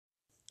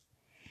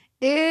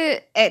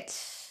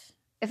It's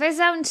if I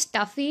sound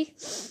stuffy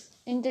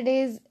in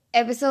today's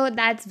episode,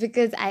 that's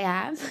because I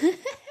am.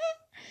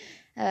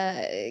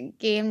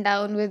 Came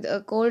down with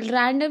a cold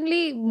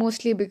randomly,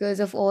 mostly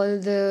because of all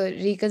the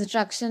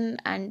reconstruction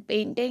and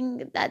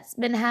painting that's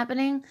been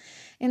happening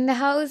in the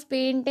house.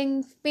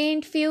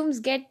 Paint fumes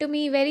get to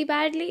me very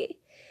badly.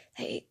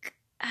 Like,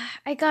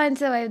 I can't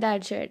survive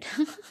that shit.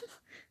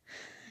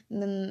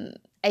 Then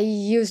I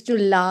used to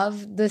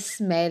love the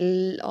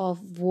smell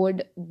of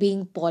wood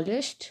being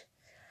polished.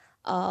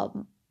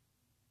 Um,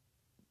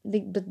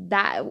 but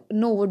that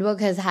no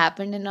woodwork has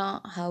happened in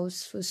our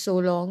house for so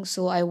long,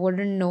 so I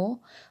wouldn't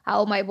know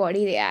how my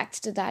body reacts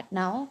to that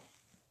now.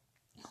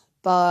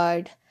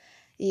 But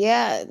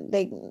yeah,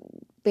 like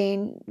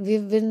paint,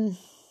 we've been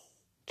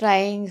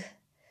trying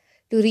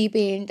to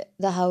repaint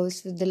the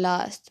house for the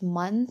last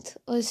month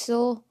or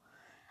so,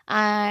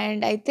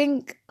 and I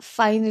think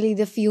finally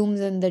the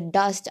fumes and the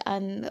dust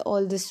and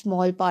all the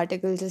small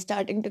particles are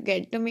starting to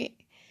get to me.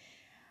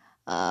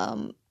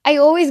 I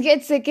always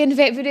get sick in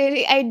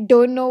February. I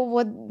don't know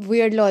what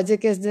weird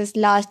logic is this.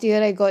 Last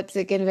year I got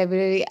sick in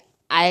February.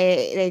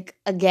 I like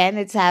again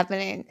it's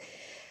happening.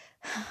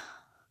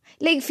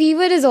 Like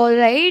fever is all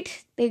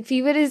right. Like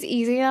fever is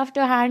easy enough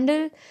to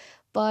handle,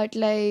 but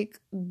like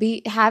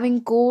be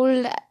having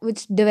cold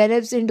which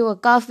develops into a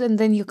cough and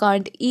then you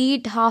can't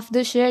eat half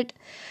the shit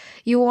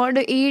you want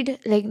to eat.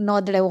 Like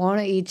not that I want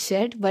to eat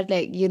shit, but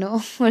like you know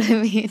what I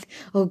mean.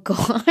 Oh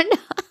god.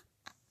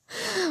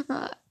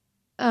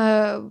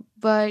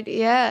 But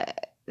yeah,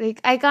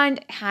 like I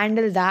can't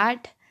handle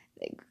that.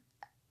 Like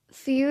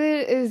fever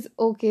is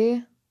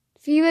okay.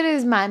 Fever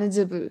is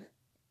manageable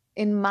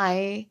in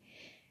my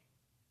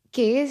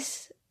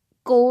case.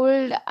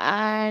 Cold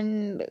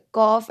and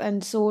cough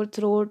and sore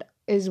throat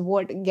is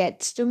what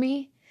gets to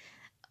me.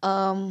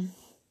 Um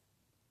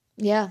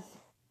yeah.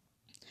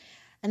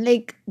 And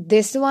like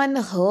this one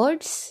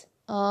hurts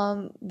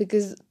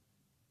because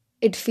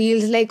it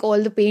feels like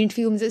all the paint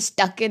fumes are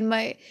stuck in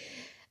my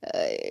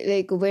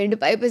like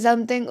windpipe or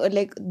something, or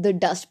like the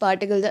dust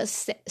particles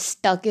are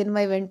stuck in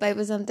my windpipe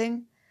or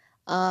something.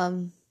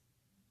 um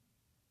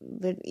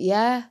but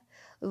yeah,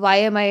 why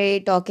am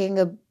I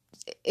talking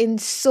in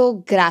so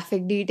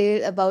graphic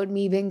detail about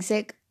me being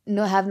sick?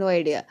 No, have no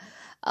idea.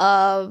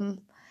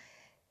 um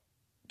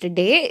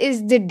Today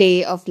is the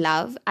day of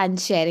love and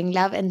sharing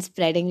love and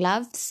spreading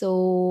love,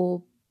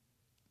 so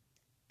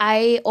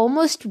I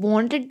almost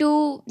wanted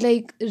to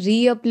like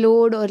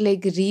re-upload or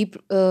like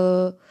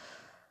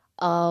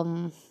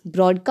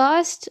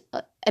broadcast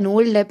an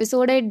old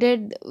episode I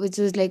did, which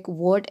was like,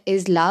 what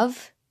is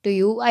love to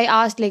you? I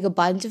asked like a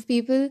bunch of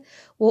people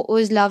what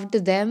was love to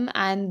them,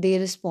 and they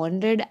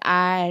responded,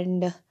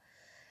 and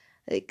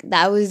like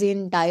that was the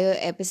entire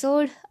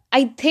episode.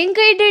 I think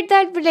I did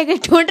that, but like I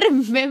don't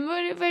remember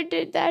if I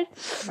did that.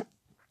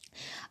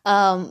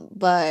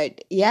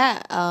 But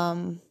yeah,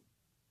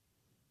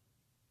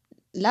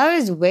 love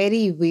is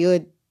very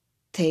weird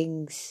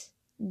things.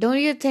 Don't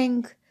you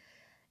think?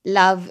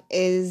 Love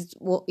is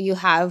what you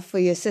have for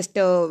your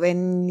sister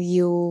when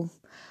you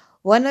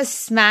want to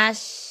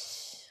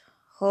smash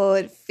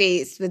her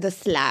face with a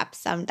slap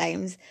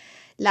sometimes.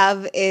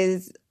 Love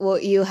is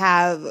what you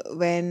have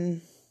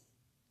when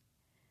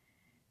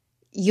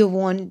you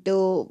want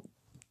to,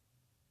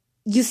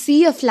 you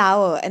see a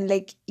flower and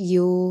like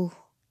you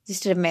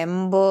just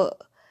remember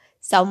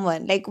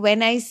someone. Like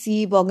when I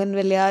see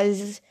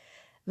bougainvilleas,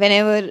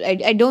 whenever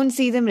I don't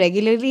see them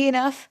regularly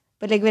enough,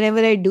 but like whenever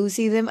I do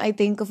see them, I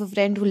think of a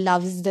friend who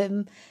loves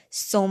them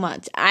so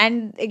much.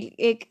 And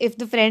if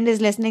the friend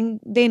is listening,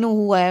 they know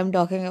who I am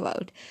talking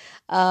about.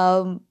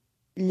 um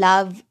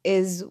Love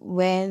is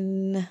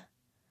when,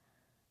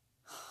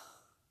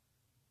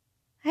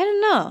 I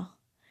don't know,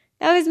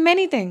 love is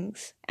many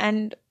things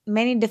and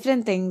many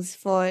different things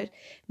for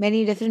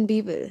many different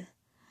people.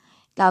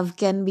 Love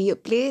can be a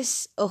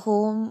place, a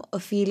home, a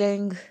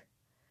feeling,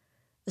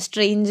 a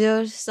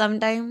stranger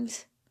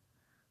sometimes,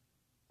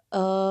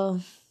 uh,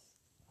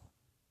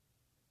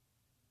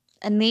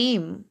 a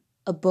name,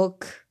 a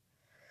book.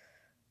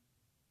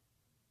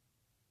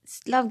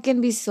 Love can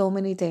be so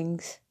many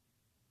things.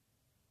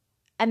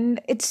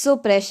 And it's so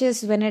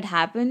precious when it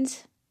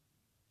happens.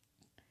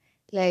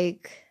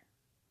 Like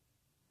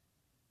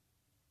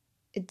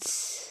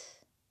it's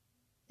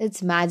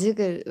it's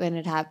magical when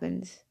it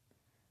happens.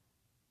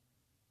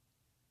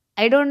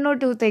 I don't know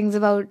two things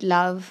about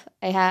love.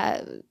 I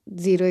have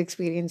zero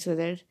experience with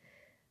it.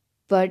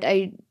 But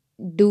I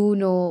do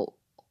know,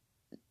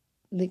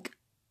 like,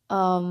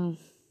 um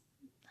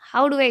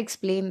how do I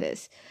explain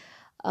this?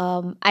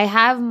 I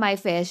have my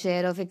fair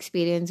share of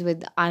experience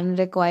with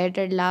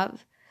unrequited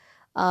love,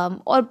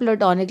 or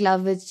platonic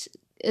love, which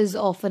is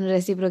often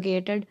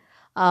reciprocated,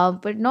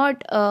 but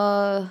not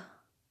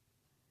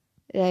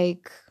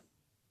like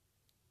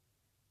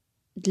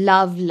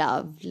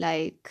love,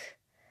 like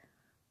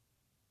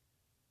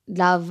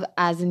love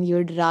as in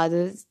you'd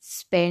rather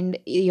spend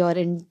your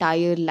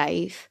entire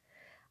life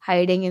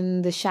hiding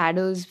in the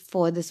shadows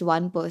for this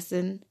one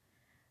person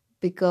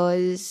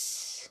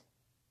because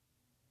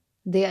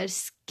they are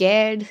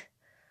scared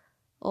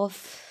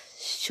of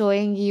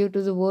showing you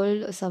to the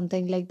world or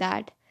something like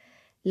that.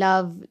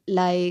 Love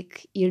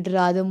like you'd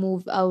rather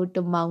move out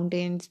to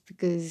mountains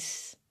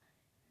because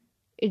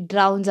it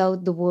drowns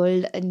out the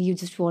world and you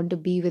just want to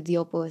be with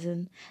your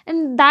person.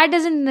 And that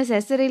doesn't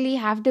necessarily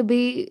have to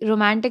be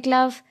romantic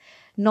love,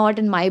 not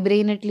in my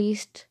brain at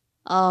least.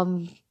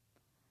 Um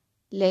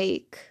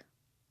like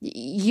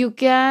you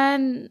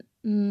can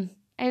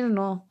I don't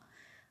know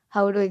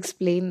how to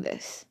explain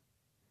this.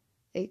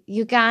 Like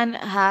you can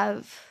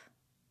have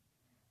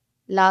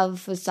love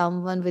for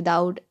someone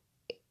without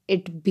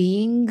it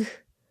being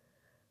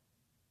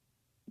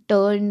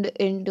turned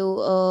into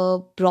a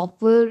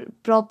proper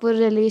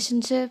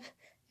relationship,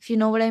 if you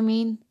know what I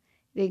mean.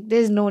 Like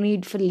there's no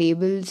need for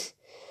labels,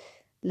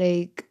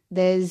 like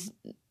there's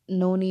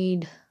no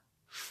need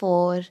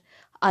for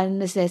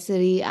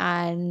unnecessary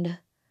and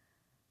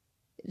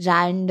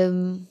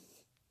random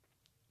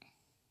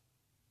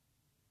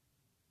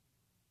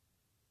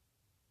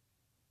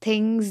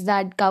things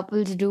that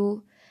couples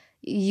do.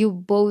 You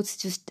both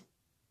just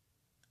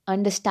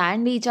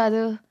understand each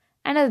other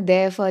and are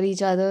there for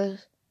each other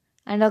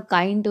and are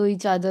kind to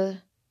each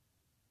other,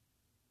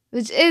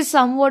 which is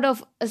somewhat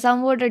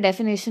a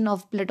definition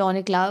of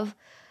platonic love.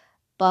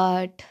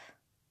 But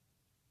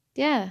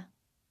yeah,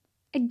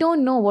 I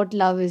don't know what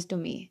love is to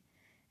me,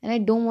 and I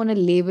don't want to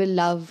label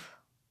love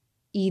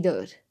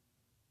either.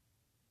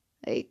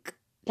 Like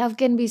love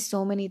can be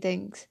so many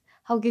things.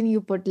 How can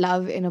you put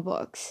love in a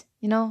box,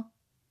 you know?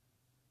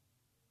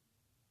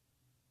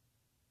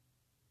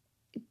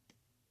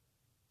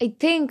 I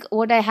think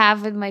what I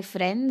have with my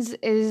friends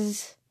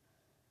is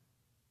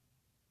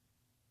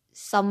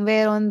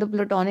somewhere on the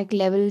platonic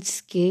level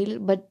scale,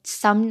 but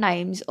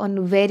sometimes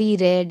on very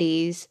rare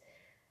days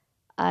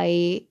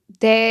I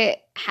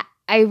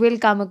will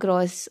come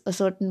across a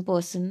certain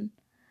person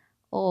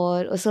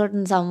or a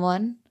certain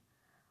someone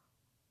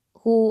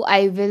who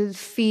I will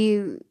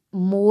feel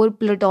more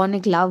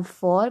platonic love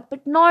for,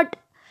 but not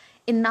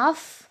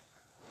enough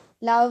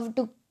love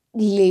to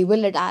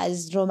label it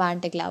as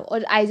romantic love,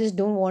 or I just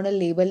don't want to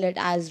label it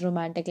as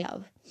romantic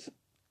love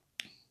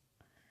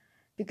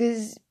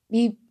because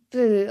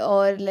people,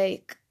 or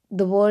like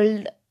the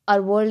world, our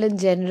world in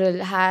general,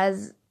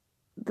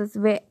 this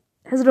way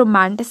has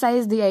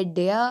romanticized the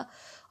idea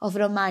of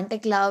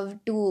romantic love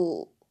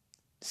to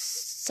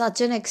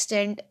such an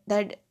extent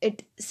that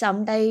it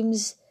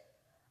sometimes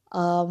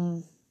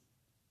um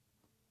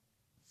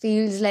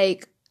feels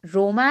like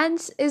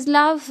romance is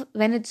love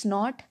when it's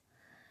not.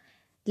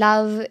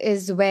 Love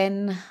is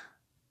when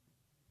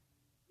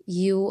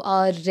you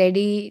are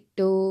ready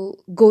to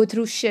go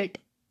through shit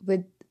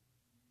with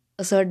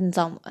a certain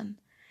someone,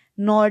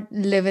 not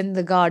live in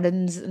the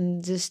gardens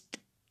and just,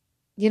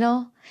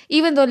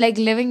 even though like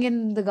living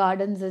in the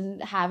gardens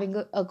and having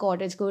a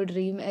cottage core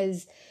dream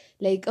is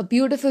like a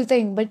beautiful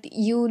thing, but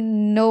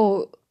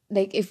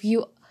like if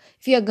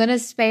you're gonna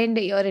spend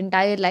your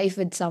entire life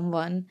with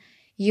someone,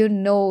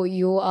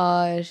 you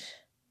are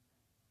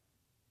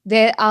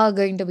there are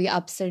going to be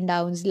ups and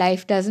downs.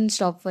 Life doesn't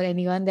stop for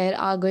anyone. There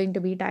are going to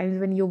be times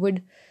when you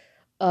would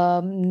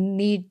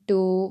need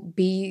to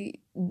be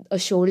a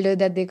shoulder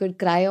that they could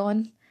cry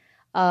on,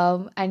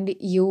 and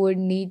you would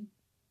need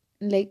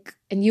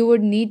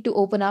to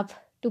open up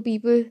to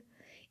people.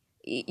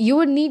 You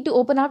would need to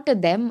open up to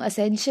them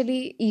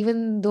essentially,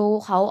 even though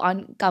how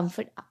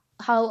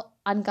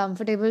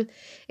uncomfortable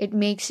it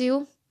makes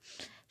you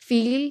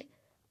feel.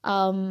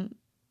 Um,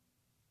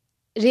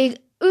 it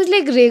was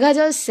like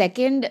Rekha's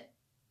second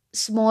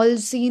small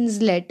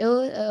scenes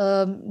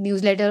letter,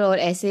 newsletter or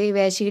essay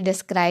where she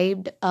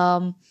described,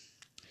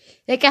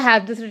 like I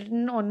have this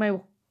written on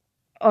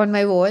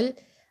my wall,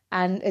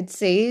 and it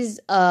says,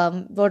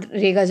 what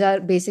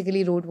Rekha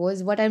basically wrote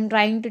was, what I'm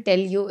trying to tell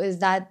you is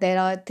that there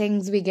are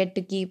things we get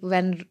to keep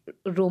when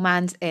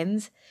romance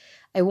ends.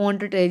 I want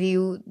to tell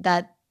you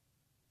that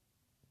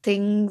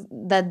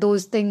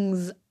those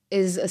things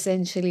is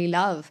essentially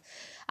love.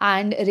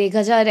 And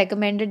Rekha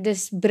recommended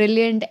this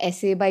brilliant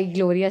essay by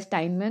Gloria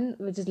Steinman,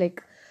 which is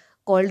like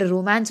called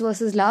Romance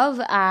versus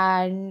Love,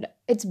 and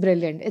it's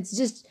brilliant. It's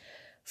just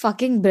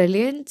fucking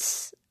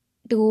brilliance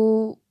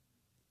to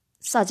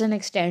such an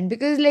extent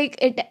because like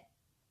it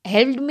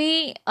helped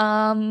me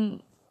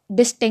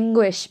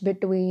distinguish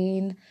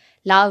between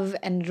love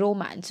and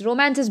romance.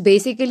 Romance is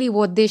basically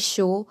what they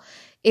show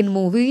in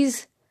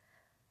movies.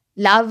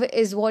 Love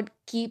is what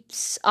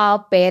keeps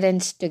our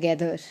parents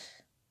together.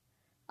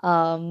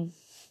 um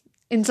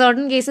in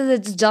certain cases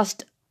it's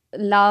just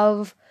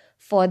love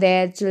for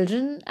their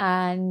children,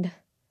 and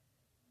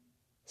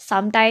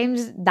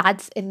sometimes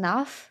that's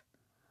enough.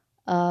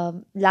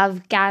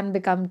 Love can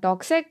become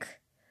toxic,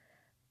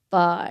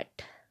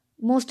 but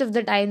most of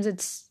the times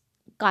it's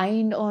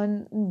kind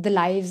on the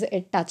lives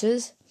it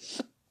touches.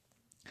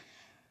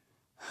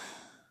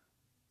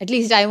 At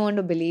least I want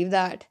to believe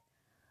that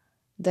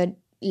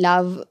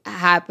love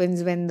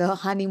happens when the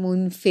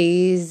honeymoon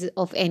phase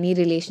of any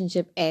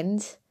relationship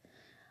ends.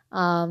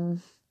 um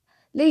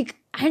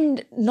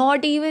and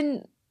not even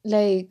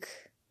like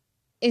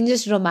in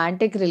just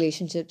romantic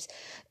relationships.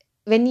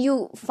 when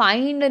you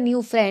find a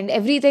new friend,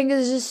 everything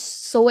is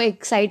just so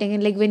exciting.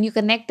 And like when you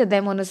connect to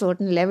them on a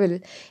certain level,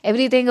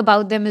 everything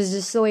about them is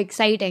just so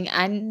exciting.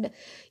 And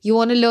you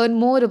want to learn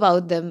more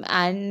about them.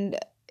 And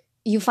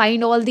you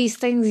find all these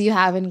things you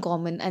have in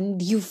common,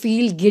 and you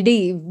feel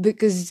giddy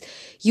because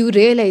you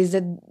realize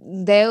that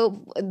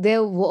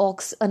there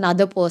walks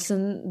another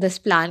person this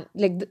plan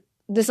like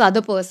this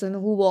other person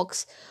who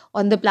walks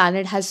on the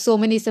planet has so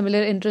many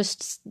similar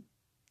interests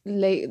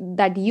like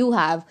that you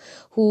have,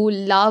 who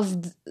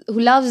loves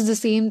the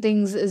same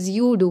things as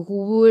you do,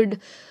 who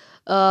would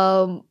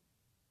um,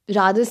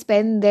 rather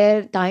spend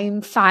their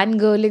time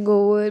fangirling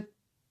over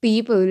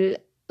people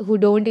who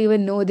don't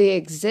even know they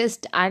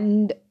exist,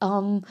 and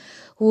who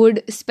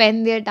would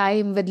spend their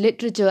time with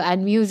literature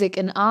and music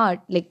and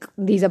art. Like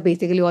these are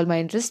basically all my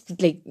interests,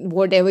 like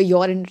whatever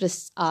your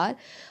interests are.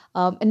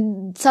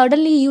 And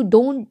suddenly you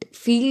don't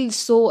feel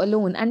so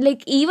alone. And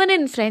like even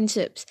in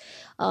friendships,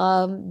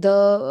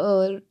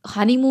 the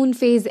honeymoon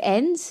phase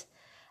ends,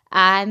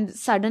 and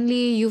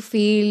suddenly you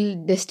feel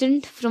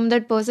distant from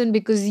that person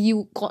because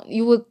you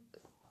were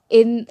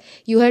in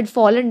you had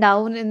fallen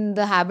down in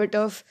the habit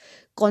of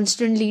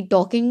constantly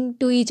talking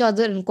to each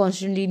other and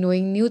constantly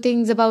knowing new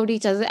things about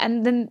each other,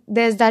 and then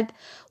there's that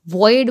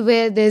void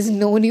where there's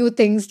no new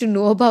things to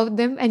know about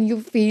them and you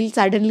feel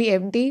suddenly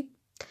empty.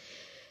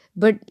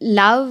 But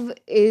love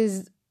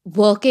is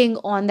working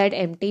on that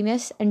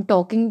emptiness and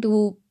talking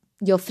to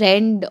your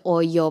friend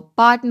or your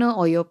partner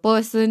or your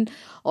person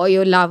or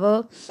your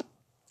lover,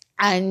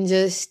 and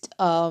just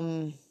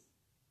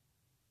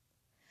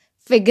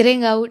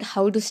figuring out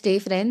how to stay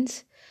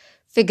friends,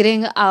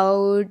 figuring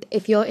out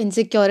if your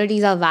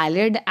insecurities are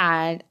valid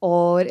and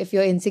or if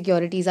your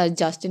insecurities are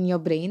just in your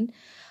brain,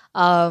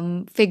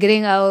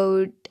 figuring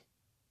out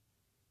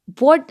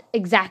what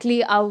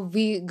exactly are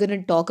we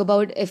gonna talk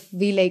about if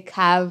we like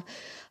have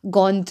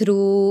gone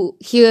through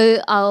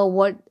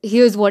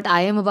here's what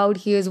I am about,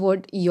 here's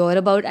what you're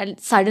about, and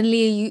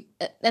suddenly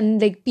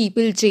and like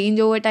people change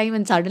over time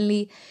and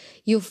suddenly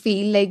you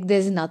feel like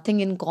there's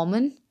nothing in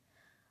common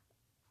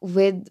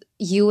with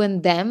you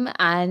and them.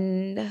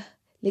 And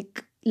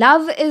like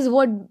love is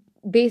what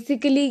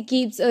basically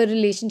keeps a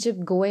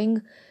relationship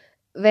going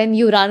when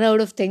you run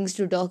out of things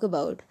to talk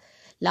about.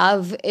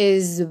 Love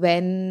is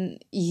when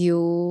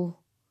you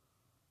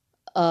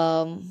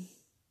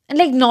and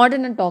like not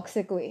in a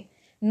toxic way,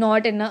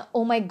 not in a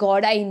oh my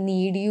god I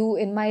need you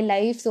in my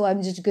life so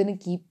I'm just gonna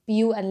keep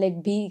you and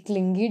like be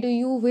clingy to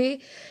you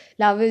way.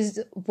 Love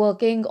is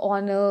working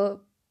on a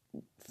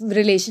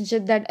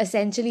relationship that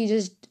essentially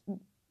just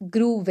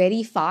grew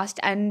very fast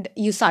and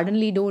you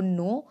suddenly don't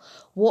know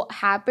what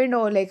happened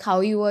or like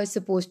how you were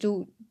supposed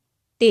to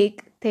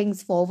take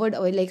things forward,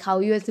 or like how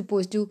you are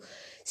supposed to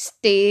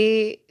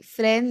stay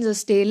friends or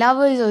stay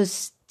lovers or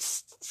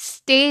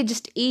stay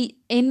just in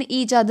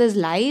each other's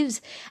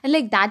lives. And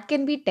like that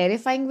can be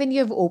terrifying when you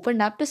have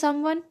opened up to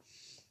someone.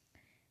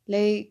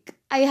 Like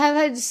I have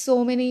had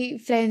so many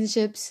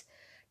friendships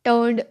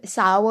turned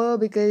sour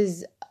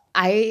because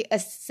I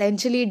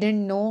essentially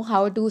didn't know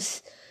how to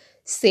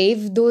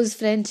save those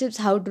friendships,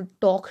 how to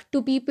talk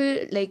to people,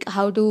 like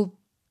how to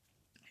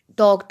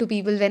talk to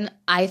people when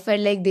I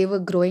felt like they were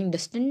growing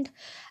distant.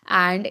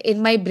 And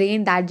in my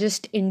brain, that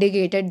just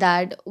indicated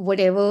that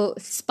whatever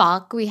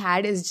spark we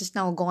had is just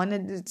now gone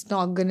and it's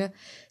not gonna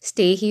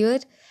stay here.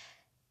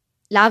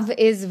 Love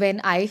is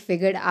when I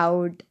figured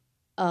out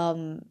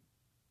um,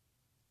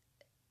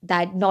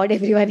 that not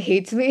everyone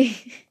hates me.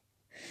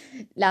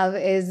 Love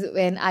is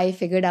when I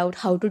figured out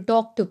how to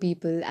talk to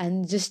people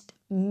and just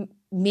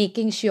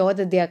making sure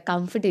that they are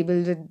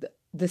comfortable with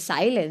the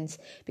silence,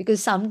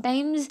 because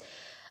sometimes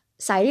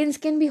silence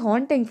can be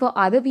haunting for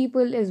other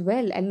people as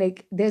well, and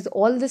like there's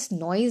all this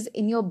noise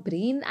in your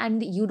brain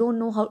and you don't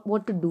know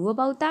what to do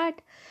about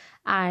that.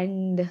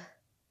 And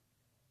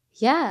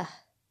yeah,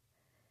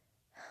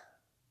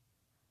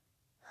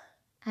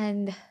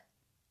 and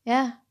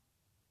yeah,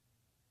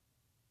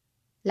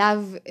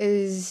 love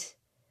is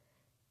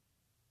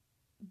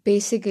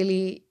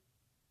basically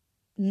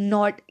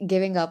not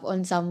giving up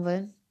on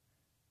someone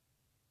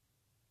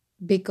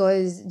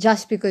because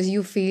just because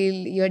you feel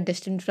you're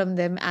distant from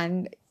them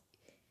and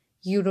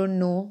you don't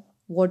know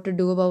what to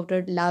do about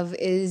it. Love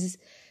is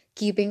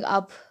keeping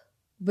up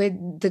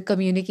with the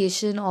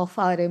communication of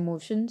our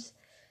emotions.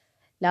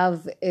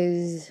 Love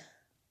is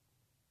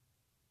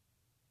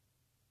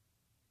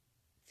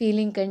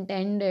feeling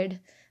contented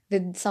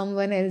with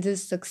someone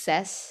else's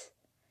success.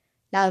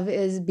 Love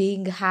is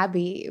being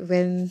happy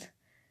when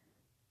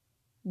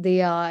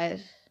they are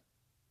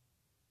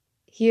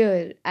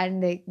here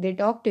and they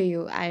talk to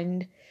you.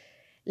 And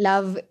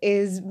love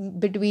is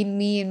between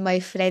me and my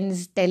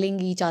friends telling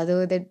each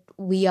other that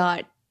we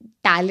are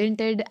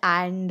talented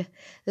and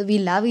that we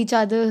love each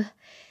other.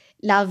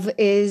 Love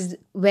is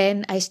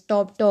when I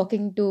stopped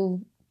talking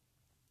to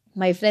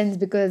my friends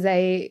because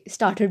I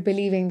started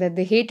believing that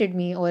they hated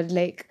me, or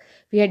like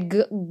we had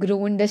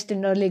grown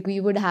distant, or like we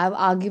would have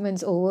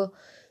arguments over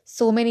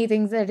so many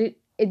things that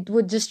it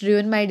would just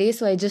ruin my day.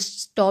 So I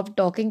just stopped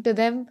talking to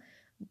them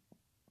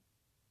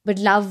But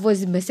love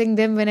was missing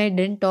them when I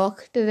didn't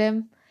talk to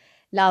them.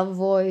 Love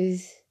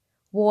was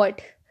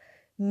what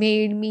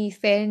made me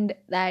send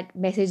that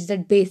message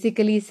that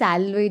basically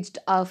salvaged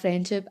our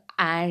friendship.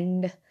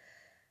 And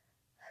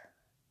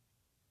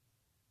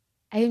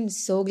I am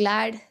so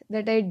glad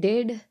that I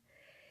did.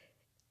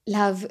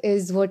 Love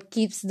is what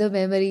keeps the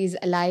memories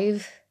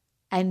alive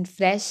and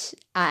fresh.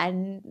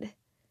 And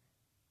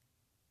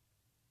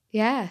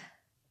yeah,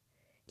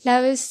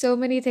 love is so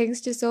many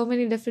things to so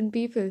many different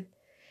people.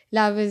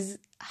 Love is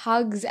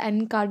hugs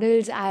and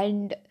cuddles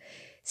and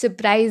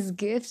surprise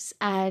gifts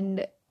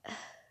and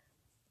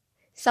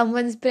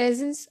someone's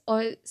presence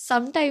or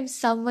sometimes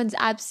someone's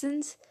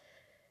absence.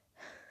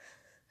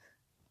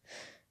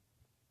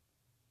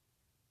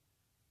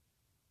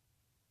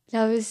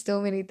 Love is so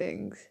many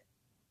things.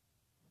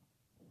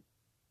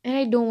 And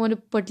I don't want to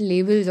put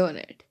labels on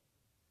it.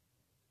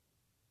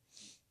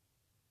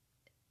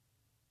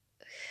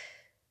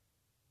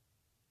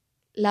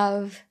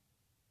 Love,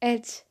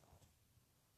 it's